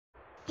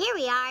Here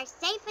we are,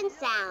 safe and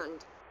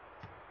sound.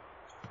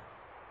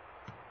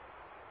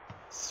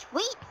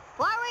 Sweet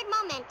forward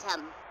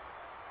momentum.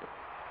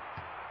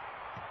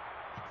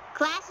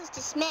 Class is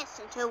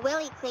dismissed until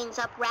Willie cleans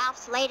up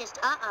Ralph's latest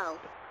uh-oh.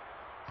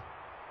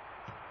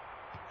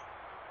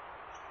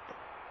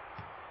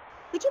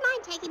 Would you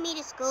mind taking me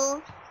to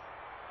school?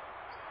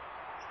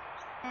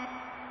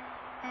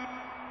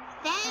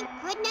 Thank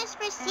goodness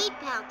for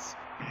seatbelts.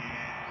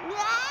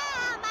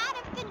 Ah, I'm out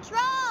of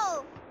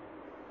control!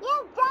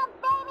 You dumb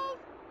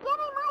babies! Give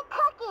me my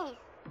cookies!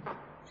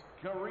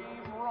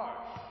 Kareem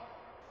Rush.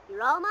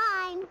 You're all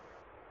mine.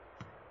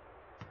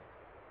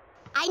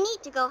 I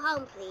need to go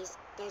home, please.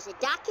 There's a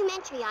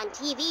documentary on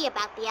TV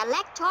about the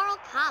Electoral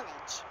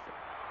College.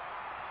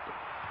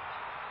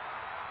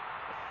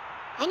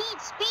 I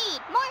need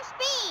speed! More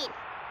speed!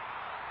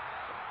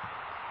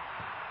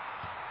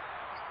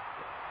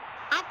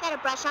 I've got to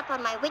brush up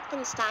on my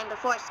Wittgenstein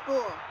before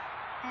school.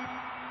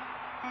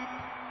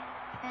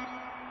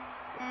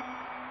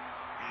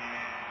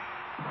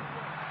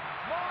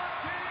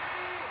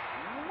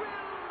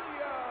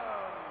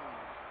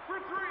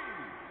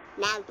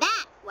 Now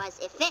that was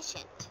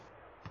efficient.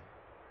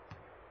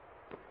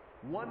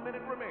 1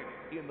 minute remaining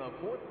in the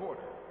fourth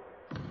quarter.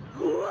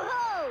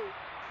 Whoa!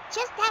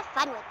 Just have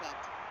fun with it.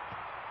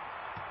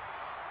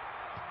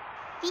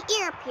 The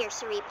ear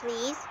piercery,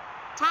 please.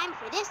 Time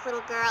for this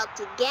little girl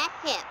to get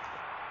hip.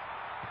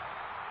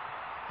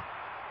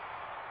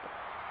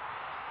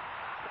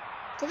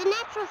 To the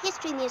Natural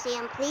History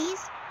Museum,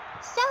 please.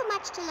 So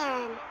much to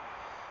learn.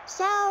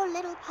 So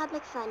little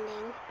public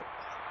funding.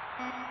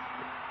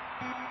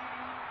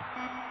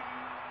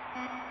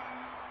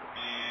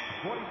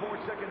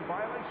 24-second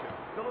violation,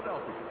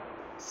 Philadelphia.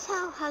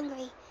 So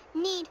hungry.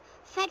 Need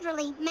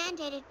federally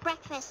mandated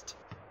breakfast.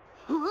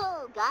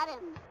 Whoa, got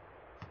him.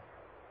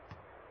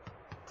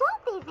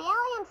 Don't these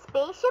alien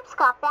spaceships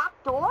got back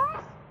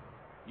doors?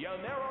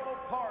 Yanero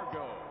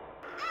Pargo.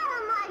 Out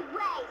of my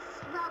way,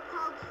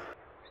 slowpokes.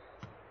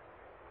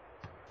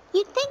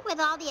 You'd think with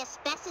all the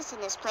asbestos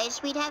in this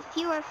place, we'd have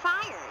fewer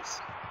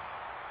fires.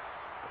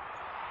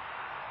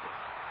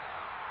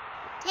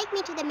 Take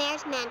me to the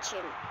mayor's mansion.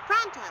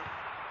 Pronto.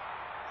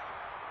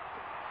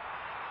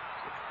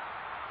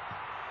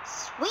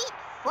 Sweet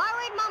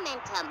forward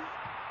momentum.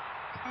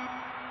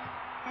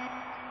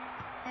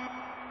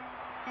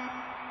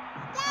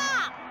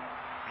 Stop!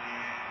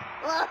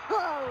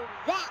 Whoa,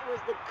 that was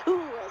the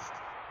coolest.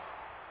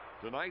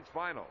 Tonight's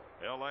final,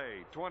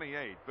 L.A.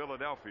 28,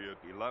 Philadelphia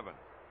 11.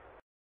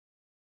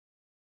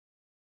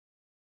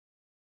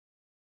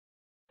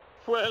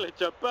 Well,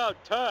 it's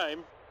about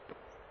time.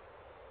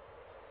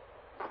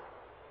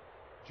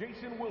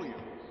 Jason Williams.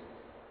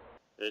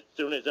 As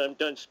soon as I'm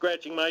done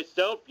scratching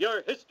myself,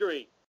 you're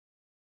history.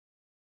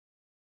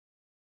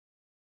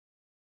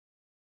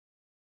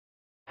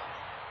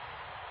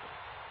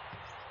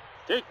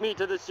 Take me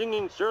to the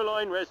Singing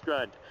Sirloin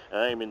restaurant.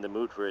 I'm in the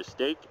mood for a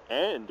steak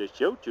and a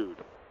show tune.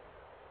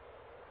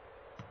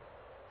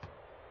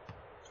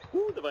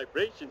 Ooh, the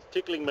vibration's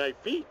tickling my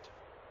feet.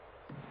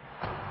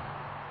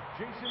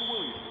 Jason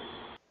Williams.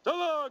 So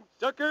long,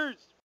 suckers!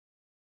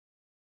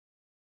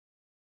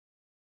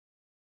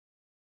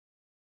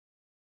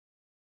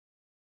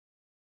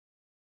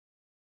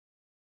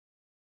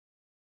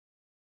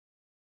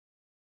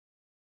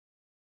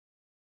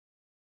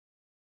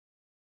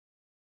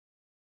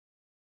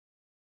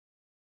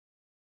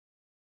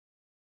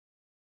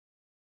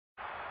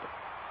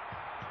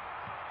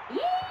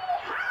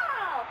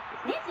 Yee-haw!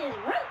 This is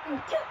rootin'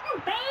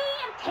 tootin'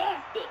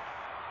 fantastic!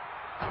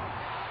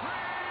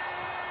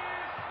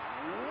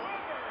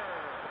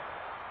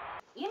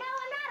 You know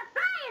I'm not a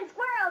flying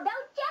squirrel,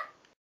 don't ya?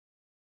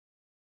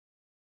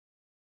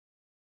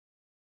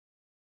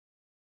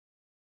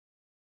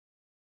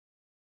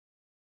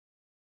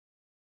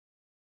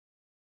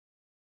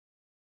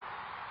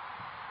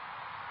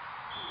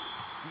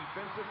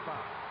 Defensive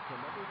foul to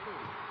number 30,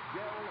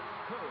 Del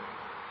Curry.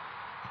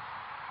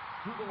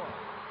 To the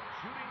line,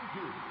 shooting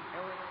two,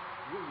 Eric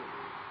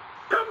Williams.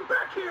 Come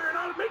back here and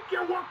I'll make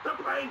you walk the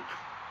plank.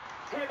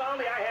 If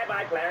only I had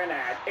my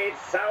clarinet. It's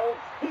so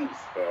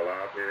peaceful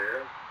out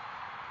here.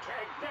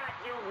 Take that,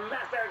 you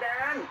lesser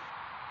Dan!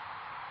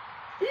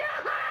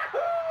 Yahoo!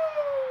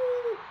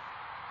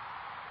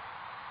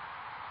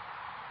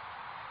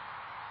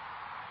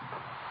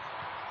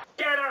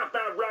 Get off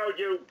the road,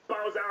 you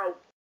bozo!